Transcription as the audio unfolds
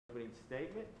opening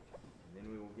statement, and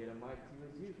then we will get a mic to you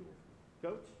as usual.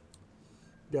 Coach?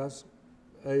 Guys,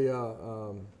 hey,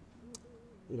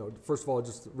 first of all,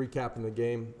 just recapping the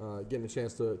game, getting a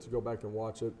chance to go back and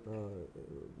watch it.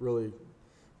 Really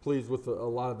pleased with a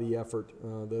lot of the effort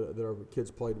that our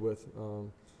kids played with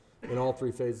in all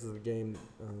three phases of the game.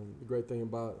 The great thing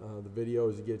about the video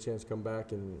is you get a chance to come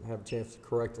back and have a chance to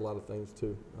correct a lot of things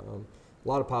too. A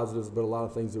lot of positives, but a lot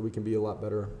of things that we can be a lot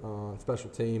better. Special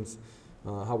teams,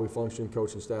 how we function,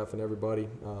 coaching staff, and everybody.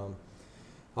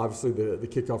 Obviously, the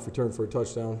kickoff return for a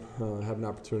touchdown, have an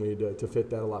opportunity to fit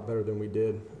that a lot better than we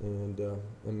did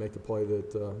and make a play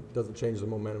that doesn't change the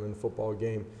momentum in the football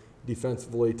game.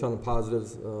 Defensively, a ton of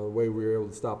positives, the way we were able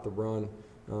to stop the run,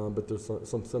 but there's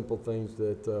some simple things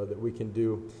that we can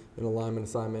do in alignment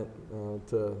assignment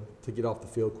to get off the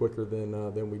field quicker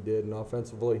than we did. And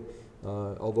offensively,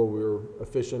 although we were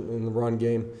efficient in the run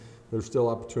game, there's still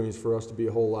opportunities for us to be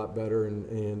a whole lot better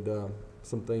and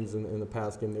some things in the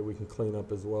pass game that we can clean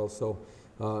up as well. So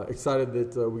excited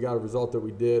that we got a result that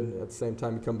we did. At the same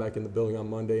time, you come back in the building on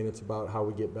Monday, and it's about how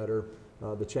we get better.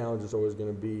 The challenge is always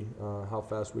going to be how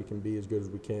fast we can be as good as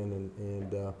we can,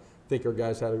 and I think our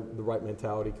guys had the right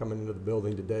mentality coming into the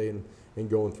building today and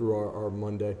going through our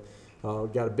Monday.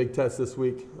 Got a big test this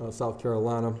week, South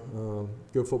Carolina,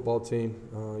 good football team.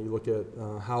 You look at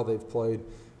how they've played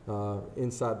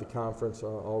inside the conference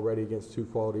already against two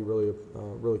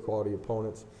really quality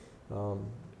opponents.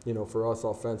 For us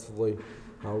offensively,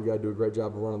 we got to do a great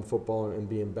job of running the football and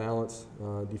being balanced.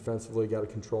 Defensively, got to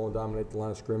control and dominate the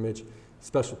line of scrimmage.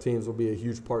 Special teams will be a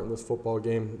huge part in this football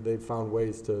game. They've found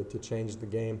ways to change the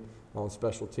game on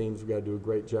special teams. We got to do a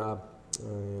great job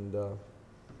and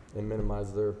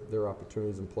minimize their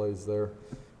opportunities and plays there.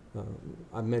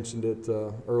 I mentioned it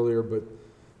earlier, but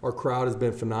our crowd has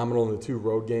been phenomenal in the two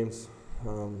road games.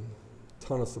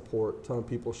 Ton of support, ton of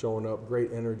people showing up,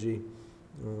 great energy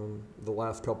the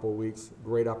last couple of weeks.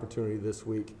 Great opportunity this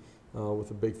week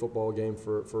with a big football game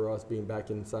for us being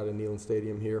back inside of Neyland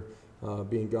Stadium here.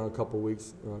 Being gone a couple of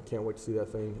weeks, can't wait to see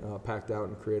that thing packed out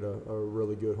and create a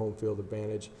really good home field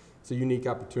advantage. It's a unique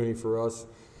opportunity for us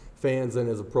fans and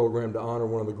as a program to honor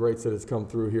one of the greats that has come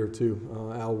through here too,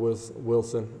 Al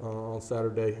Wilson on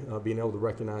Saturday, being able to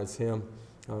recognize him.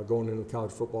 Going into the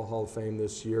College Football Hall of Fame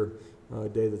this year, a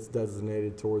day that's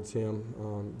designated towards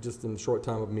him. Just in the short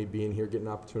time of me being here, getting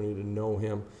an opportunity to know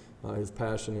him, his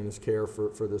passion and his care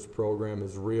for this program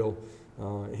is real.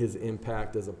 His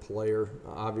impact as a player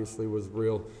obviously was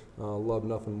real. Love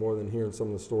nothing more than hearing some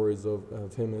of the stories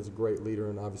of him as a great leader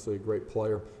and obviously a great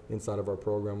player inside of our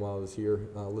program while I was here,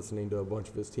 listening to a bunch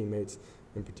of his teammates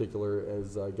in particular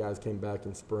as guys came back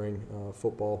in spring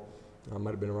football.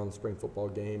 Might have been around the spring football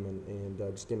game and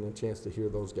just getting a chance to hear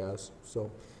those guys.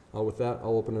 So with that,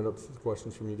 I'll open it up to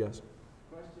questions from you guys.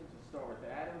 Questions? We'll start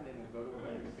with Adam, then we'll go to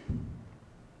Wayne.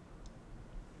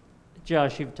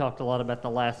 Josh, you've talked a lot about the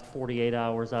last 48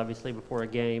 hours, obviously, before a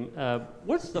game.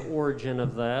 What's the origin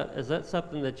of that? Is that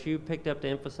something that you picked up to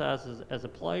emphasize as a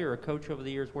player or a coach over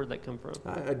the years? Where did that come from?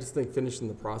 I just think finishing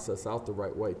the process out the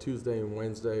right way. Tuesday and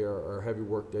Wednesday are heavy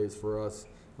work days for us.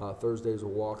 Thursdays are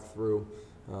walk through.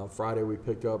 Friday we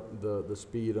pick up the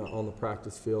speed on the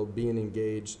practice field, being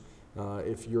engaged.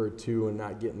 If you're a 2 and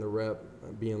not getting the rep,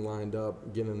 being lined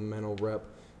up, getting the mental rep,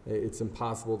 it's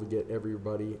impossible to get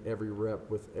everybody every rep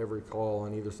with every call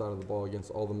on either side of the ball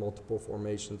against all the multiple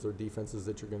formations or defenses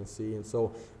that you're going to see. And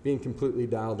so being completely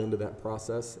dialed into that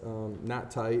process,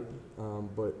 not tight,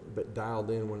 but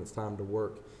dialed in when it's time to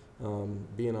work.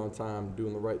 Being on time,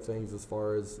 doing the right things as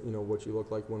far as what you look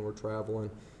like when we're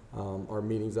traveling. Our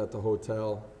meetings at the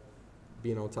hotel,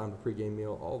 being on time to pregame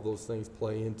meal, all of those things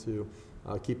play into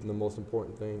keeping the most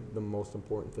important thing.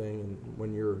 And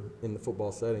when you're in the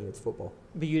football setting, it's football.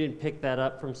 But you didn't pick that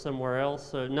up from somewhere else?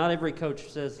 So not every coach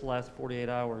says the last 48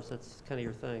 hours. That's kind of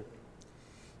your thing.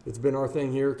 It's been our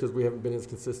thing here because we haven't been as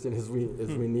consistent as we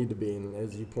need to be. And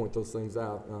as you point those things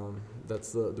out,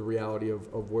 that's the reality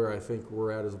of where I think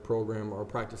we're at as a program. Our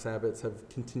practice habits have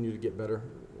continued to get better.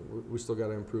 We still got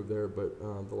to improve there, but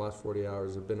the last 40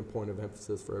 hours have been a point of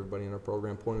emphasis for everybody in our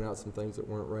program, pointing out some things that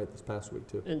weren't right this past week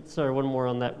too. And sorry, one more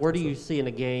on that. Where do you see in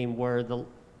a game where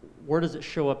does it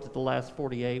show up that the last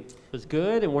 48 was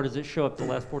good, and where does it show up the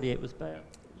last 48 was bad?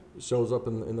 It shows up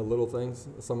in the little things.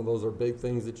 Some of those are big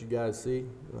things that you guys see.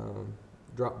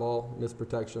 Drop ball, missed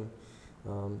protection.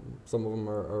 Some of them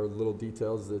are little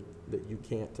details that you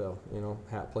can't tell.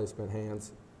 Hat placement,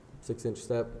 hands, 6-inch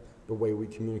step, the way we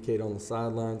communicate on the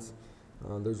sidelines.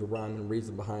 There's a rhyme and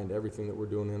reason behind everything that we're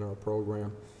doing in our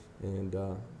program, and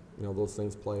those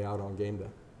things play out on game day.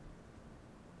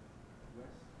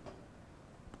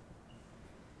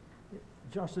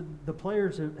 Josh, the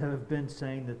players have been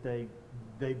saying that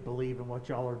they believe in what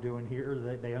y'all are doing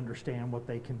here. They understand what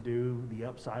they can do, the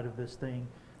upside of this thing.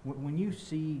 When you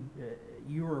see,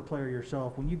 you were a player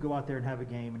yourself, when you go out there and have a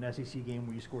game, an SEC game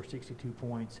where you score 62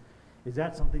 points, is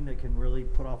that something that can really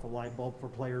put off a light bulb for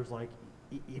players? Like,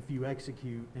 if you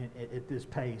execute at this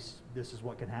pace, this is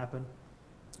what can happen?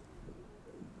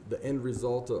 The end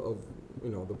result of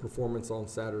the performance on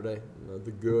Saturday,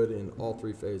 the good in all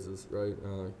three phases, right?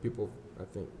 People, I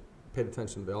think, paid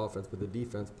attention to the offense, but the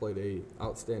defense played a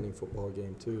outstanding football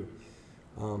game too.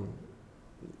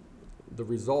 The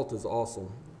result is awesome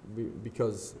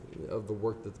because of the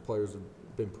work that the players have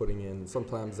been putting in.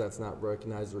 Sometimes that's not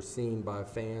recognized or seen by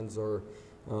fans or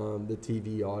the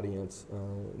TV audience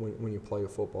when you play a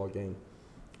football game.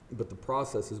 But the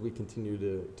process, as we continue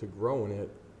to grow in it,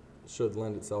 should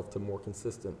lend itself to more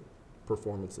consistent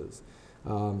performances.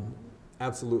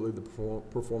 Absolutely, the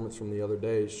performance from the other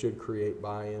day should create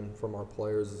buy-in from our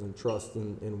players and trust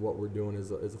in what we're doing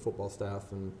as a football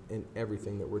staff and in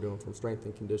everything that we're doing, from strength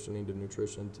and conditioning to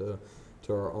nutrition to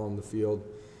our on the field,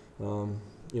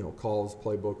 calls,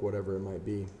 playbook, whatever it might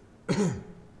be.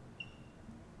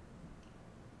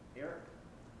 Eric?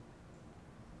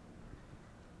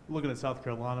 Looking at South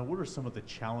Carolina, what are some of the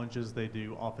challenges they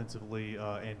do offensively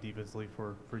and defensively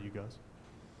for you guys?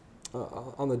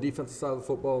 On the defensive side of the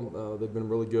football, they've been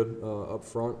really good up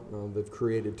front. They've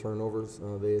created turnovers.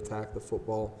 They attack the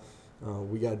football.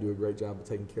 We got to do a great job of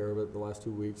taking care of it the last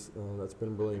 2 weeks. That's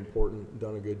been really important,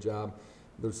 done a good job.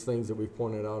 There's things that we've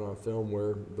pointed out on film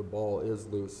where the ball is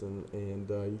loose, and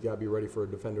you got to be ready for a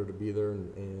defender to be there,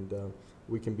 and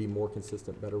we can be more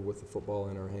consistent, better with the football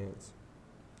in our hands.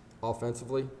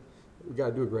 Offensively, we got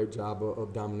to do a great job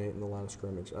of dominating the line of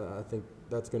scrimmage. I think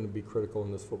that's going to be critical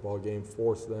in this football game,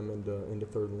 force them into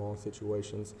third and long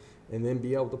situations, and then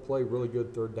be able to play really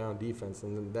good third down defense.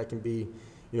 And then that can be,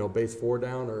 base 4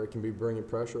 down, or it can be bringing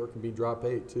pressure, or it can be drop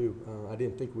 8 too. I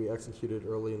didn't think we executed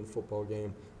early in the football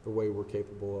game the way we're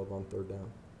capable of on third down.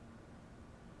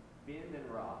 Ben and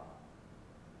Rob.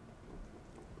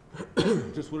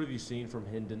 Just what have you seen from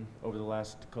Hendon over the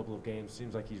last couple of games?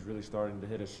 Seems like he's really starting to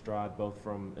hit a stride, both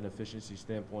from an efficiency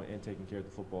standpoint and taking care of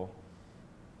the football.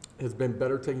 Has been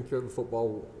better taking care of the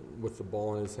football with the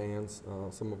ball in his hands.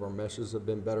 Some of our meshes have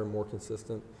been better, more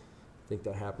consistent. I think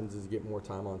that happens as you get more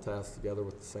time on task together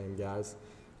with the same guys.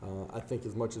 I think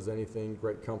as much as anything,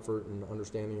 great comfort and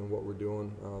understanding of what we're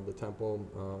doing. The tempo,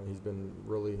 he's been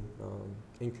really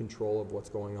in control of what's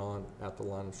going on at the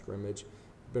line of scrimmage.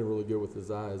 Been really good with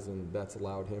his eyes, and that's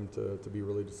allowed him to be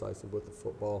really decisive with the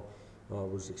football.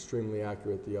 Was extremely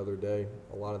accurate the other day.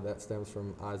 A lot of that stems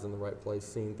from eyes in the right place,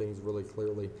 seeing things really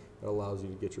clearly. That allows you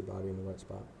to get your body in the right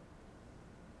spot.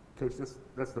 Coach,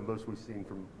 that's the most we've seen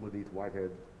from Laneith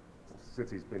Whitehead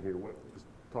since he's been here. Just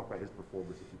talk about his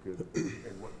performance, if you could,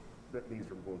 and what that means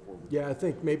from going forward. Yeah, I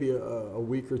think maybe a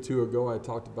week or two ago I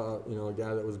talked about a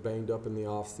guy that was banged up in the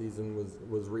off season,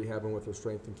 was rehabbing with our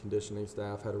strength and conditioning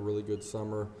staff, had a really good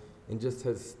summer, and just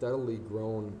has steadily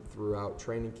grown throughout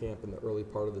training camp in the early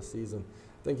part of the season.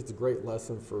 I think it's a great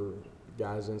lesson for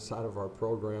guys inside of our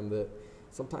program that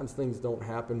sometimes things don't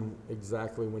happen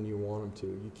exactly when you want them to.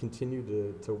 You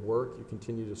continue to work, you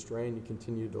continue to strain, you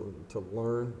continue to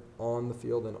learn on the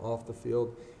field and off the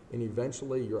field, and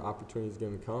eventually your opportunity is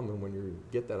going to come, and when you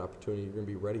get that opportunity, you're going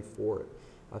to be ready for it.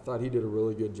 I thought he did a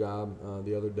really good job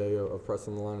the other day of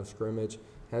pressing the line of scrimmage.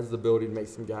 Has the ability to make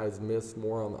some guys miss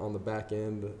more on the back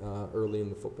end early in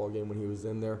the football game when he was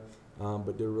in there,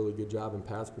 but did a really good job in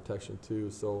pass protection too.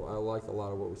 So I like a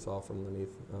lot of what we saw from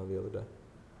Laneith the other day.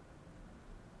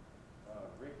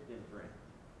 Rick and Brent.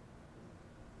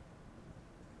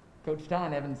 Coach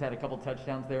Don Evans had a couple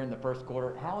touchdowns there in the first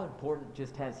quarter. How important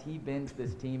just has he been to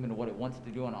this team and what it wants to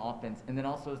do on offense? And then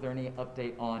also, is there any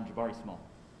update on Jabari Small?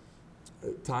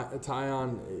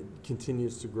 Tyon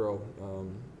continues to grow.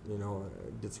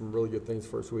 Did some really good things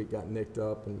first week, got nicked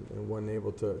up and wasn't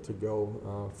able to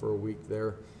go for a week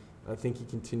there. I think he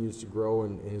continues to grow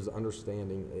in his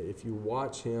understanding. If you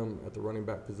watch him at the running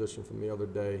back position from the other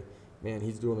day, man,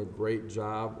 he's doing a great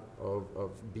job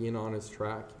of being on his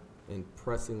track and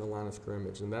pressing the line of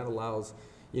scrimmage. And that allows,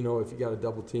 if you got a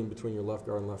double team between your left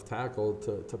guard and left tackle,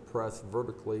 to press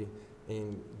vertically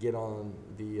and get on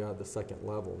the second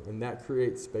level. And that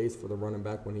creates space for the running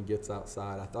back when he gets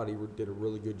outside. I thought he did a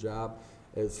really good job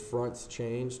as fronts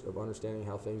changed of understanding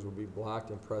how things would be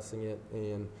blocked and pressing it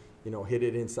and, hit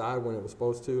it inside when it was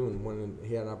supposed to, and when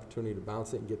he had an opportunity to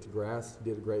bounce it and get to grass, he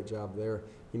did a great job there.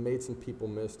 He made some people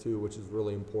miss too, which is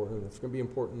really important. It's going to be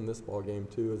important in this ball game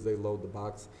too, as they load the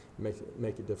box and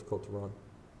make it difficult to run.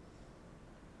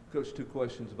 Coach, two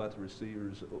questions about the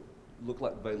receivers. looked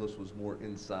like Bayless was more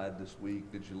inside this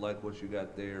week. Did you like what you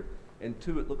got there? And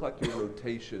two, it looked like your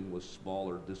rotation was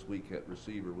smaller this week at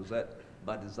receiver. Was that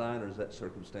by design or is that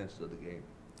circumstances of the game?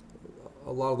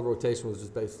 A lot of the rotation was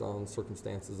just based on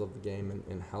circumstances of the game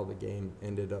and how the game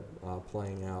ended up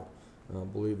playing out.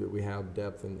 Believe that we have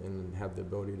depth and have the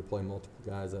ability to play multiple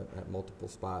guys at multiple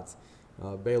spots.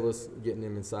 Bayless, getting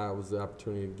him inside was the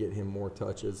opportunity to get him more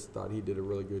touches. Thought he did a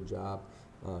really good job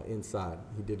inside.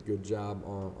 He did a good job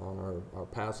on our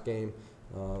pass game,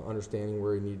 understanding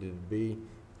where he needed to be.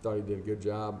 Thought he did a good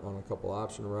job on a couple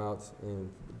option routes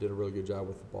and did a really good job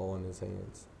with the ball in his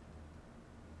hands.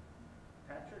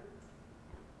 Patrick?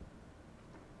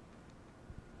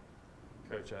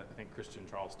 Coach, I think Christian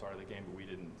Charles started the game, but we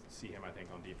didn't see him, I think,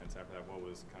 on defense after that. What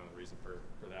was kind of the reason for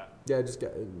that? Yeah, I just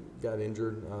got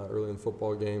injured early in the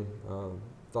football game.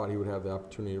 Thought he would have the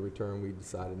opportunity to return. We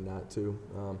decided not to.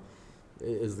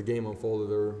 As the game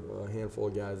unfolded, there were a handful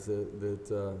of guys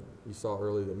that you saw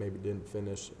early that maybe didn't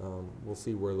finish. We'll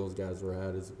see where those guys are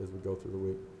at as we go through the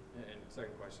week. And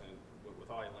second question, with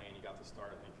Ollie Lane, you got the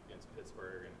start, I think, against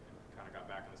Pittsburgh and kind of got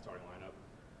back in the starting lineup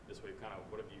this week. Kind of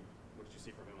what did you see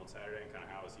from him on Saturday, and kind of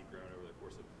how has he grown over the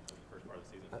course of the first part of the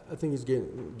season? I think he's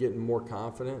getting more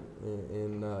confident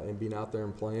in being out there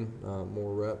and playing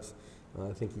more reps.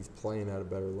 I think he's playing at a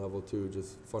better level too,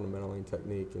 just fundamentally in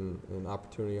technique and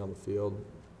opportunity on the field.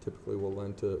 Typically will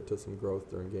lend to some growth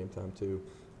during game time too,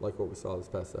 like what we saw this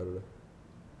past Saturday.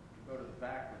 Go to the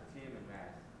back with Tim and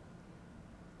Matt.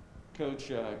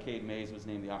 Coach, Cade Mays was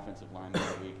named the offensive lineman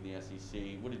of the week in the SEC.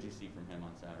 What did you see from him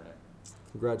on Saturday?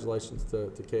 Congratulations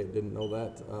to Cade. Didn't know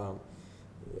that.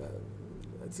 Yeah,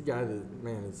 it's a guy that,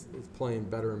 man, is playing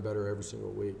better and better every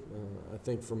single week. I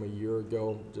think from a year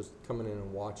ago, just coming in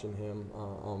and watching him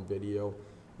on video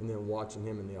and then watching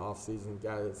him in the offseason,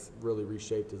 guy that's really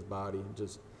reshaped his body,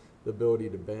 just the ability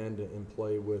to bend and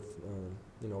play with,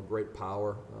 great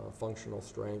power, functional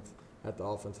strength at the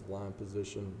offensive line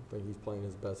position. I think he's playing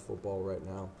his best football right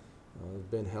now. He's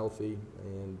been healthy,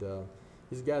 and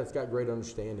he's a guy that's got great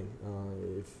understanding.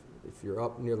 If you're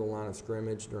up near the line of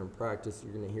scrimmage during practice,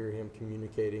 you're going to hear him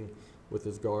communicating with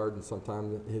his guard and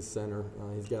sometimes his center.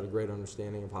 He's got a great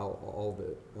understanding of how all of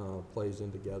it plays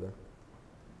in together.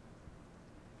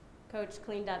 Coach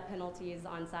cleaned up penalties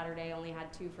on Saturday, only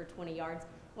had 2 for 20 yards.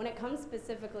 When it comes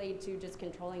specifically to just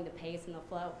controlling the pace and the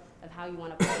flow of how you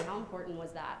want to play, how important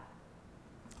was that?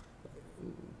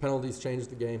 Penalties change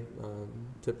the game,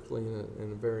 typically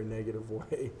in a very negative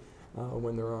way.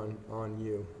 When they're on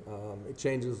you. It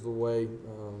changes the way,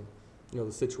 the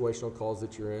situational calls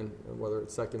that you're in, whether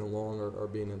it's second and long or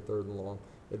being in third and long,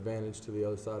 advantage to the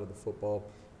other side of the football.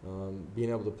 Being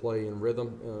able to play in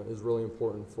rhythm is really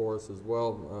important for us as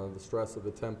well. The stress of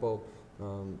the tempo,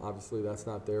 obviously that's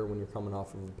not there when you're coming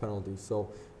off of a penalty. So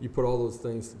you put all those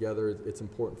things together, it's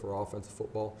important for offensive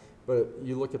football. But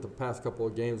you look at the past couple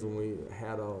of games when we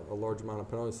had a large amount of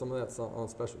penalties, some of that's on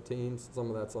special teams,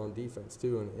 some of that's on defense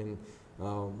too, and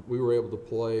we were able to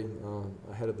play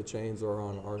ahead of the chains or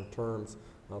on our terms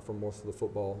for most of the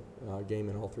football game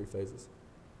in all 3 phases.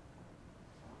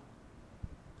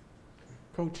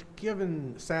 Coach,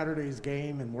 given Saturday's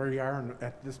game and where you are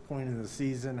at this point in the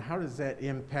season, how does that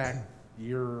impact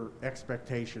your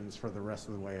expectations for the rest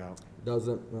of the way out?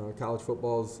 Doesn't. College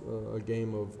football is a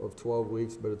game of 12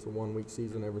 weeks, but it's a 1-week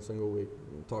season every single week.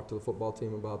 Talk to the football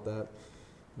team about that.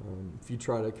 If you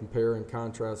try to compare and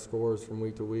contrast scores from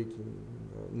week to week,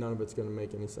 none of it's going to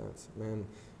make any sense. Man,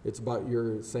 it's about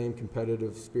your same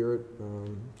competitive spirit,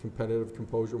 competitive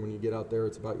composure when you get out there.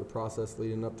 It's about your process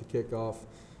leading up to kickoff.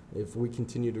 If we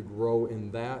continue to grow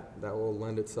in that will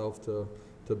lend itself to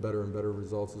better and better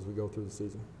results as we go through the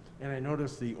season. And I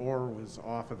noticed the OR was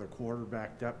off of the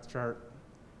quarterback depth chart.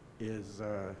 Is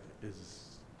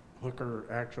Hooker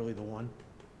actually the one?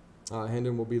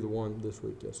 Hendon will be the one this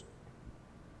week, yes.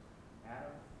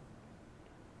 At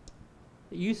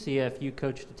UCF, you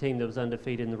coached a team that was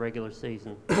undefeated in the regular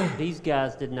season. These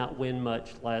guys did not win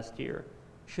much last year.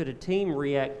 Should a team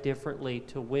react differently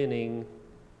to winning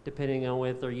depending on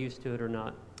whether they're used to it or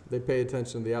not? They pay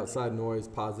attention to the outside noise,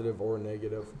 positive or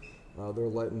negative. They're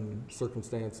letting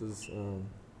circumstances,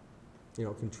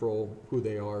 control who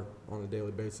they are on a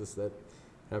daily basis that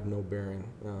have no bearing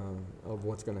of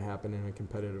what's going to happen in a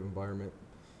competitive environment.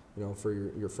 For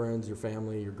your friends, your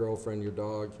family, your girlfriend, your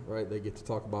dog, right? They get to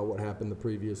talk about what happened the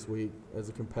previous week. As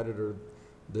a competitor,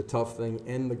 the tough thing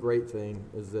and the great thing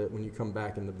is that when you come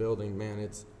back in the building, man,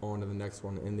 it's on to the next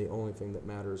one, and the only thing that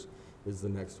matters is the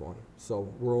next one.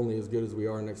 So we're only as good as we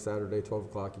are next Saturday, 12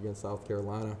 o'clock against South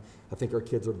Carolina. I think our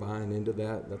kids are buying into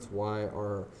that. That's why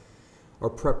our our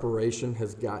preparation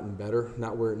has gotten better,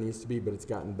 not where it needs to be, but it's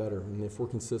gotten better. And if we're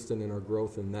consistent in our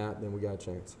growth in that, then we got a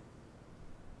chance.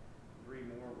 3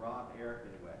 more, Rob, Eric,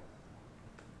 and Wes.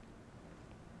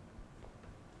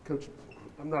 Coach,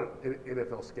 I'm not an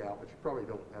NFL scout, but you probably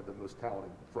don't have the most talented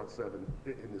front seven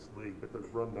in this league, but the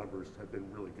run numbers have been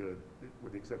really good,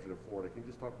 with the exception of Florida. Can you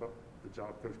just talk about the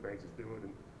job Coach Banks is doing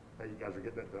and how you guys are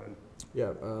getting that done?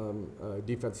 Yeah,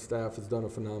 defensive staff has done a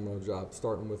phenomenal job,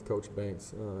 starting with Coach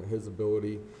Banks. His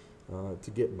ability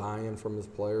to get buy-in from his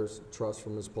players, trust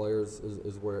from his players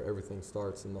is where everything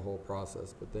starts in the whole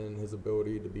process. But then his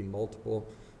ability to be multiple,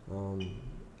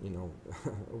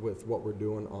 with what we're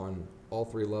doing on all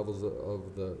 3 levels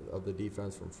of the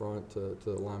defense, from front to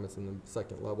the alignments in the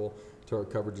second level to our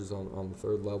coverages on the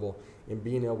 3rd level, and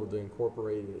being able to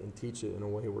incorporate it and teach it in a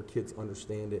way where kids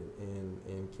understand it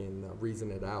and can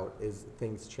reason it out as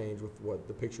things change with what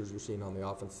the pictures you're seeing on the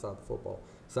offensive side of the football.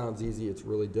 Sounds easy, it's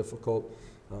really difficult.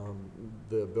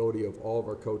 The ability of all of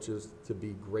our coaches to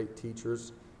be great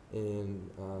teachers and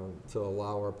to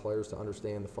allow our players to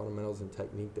understand the fundamentals and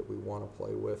technique that we want to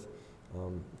play with.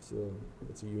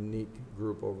 It's a unique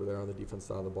group over there on the defense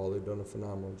side of the ball. They've done a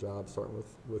phenomenal job, starting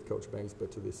with Coach Banks,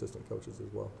 but to the assistant coaches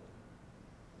as well.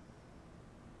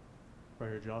 Right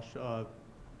here, Josh.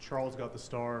 Charles got the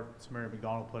start. Samari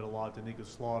McDonald played a lot. Danica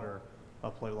Slaughter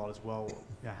played a lot as well.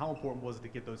 Yeah, how important was it to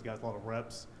get those guys a lot of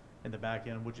reps in the back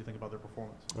end? What did you think about their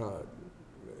performance?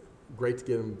 Great to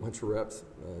get them a bunch of reps.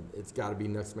 It's got to be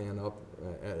next man up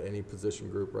at any position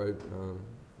group, right?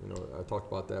 I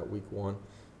talked about that week 1.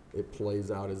 It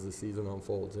plays out as the season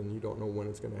unfolds, and you don't know when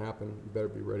it's going to happen. You better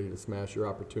be ready to smash your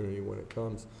opportunity when it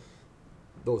comes.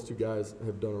 Those 2 guys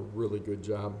have done a really good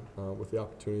job with the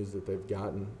opportunities that they've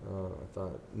gotten. I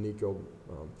thought Nico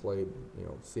played,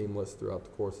 seamless throughout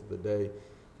the course of the day.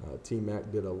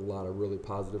 T-Mac did a lot of really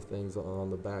positive things on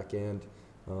the back end.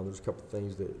 There's a couple of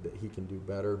things that he can do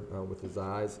better with his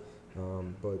eyes.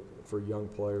 But for young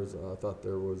players, I thought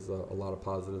there was a lot of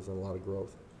positives and a lot of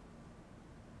growth.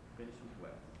 Finish with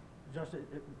Wes. Josh,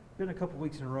 it's been a couple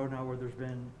weeks in a row now where there's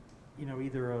been,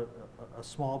 either a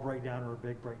small breakdown or a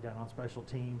big breakdown on special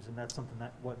teams, and that's something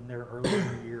that wasn't there earlier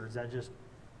in the year. Is that just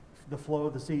the flow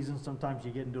of the season? Sometimes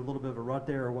you get into a little bit of a rut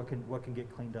there, or what can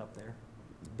get cleaned up there?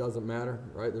 Doesn't matter,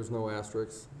 right? There's no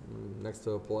asterisks next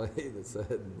to a play that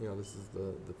said, this is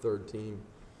the 3rd team,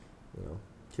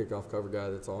 kickoff cover guy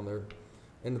that's on there.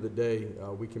 End of the day,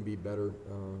 we can be better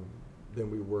than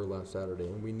we were last Saturday,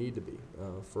 and we need to be.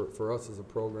 For us as a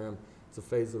program, it's a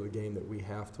phase of the game that we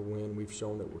have to win. We've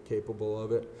shown that we're capable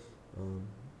of it.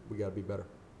 We got to be better.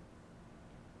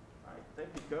 All right, thank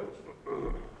you, Coach.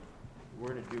 We're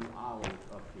going to do hours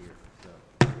up here.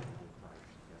 So,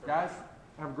 Guys,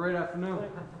 have a great afternoon.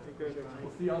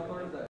 We'll see y'all Thursday.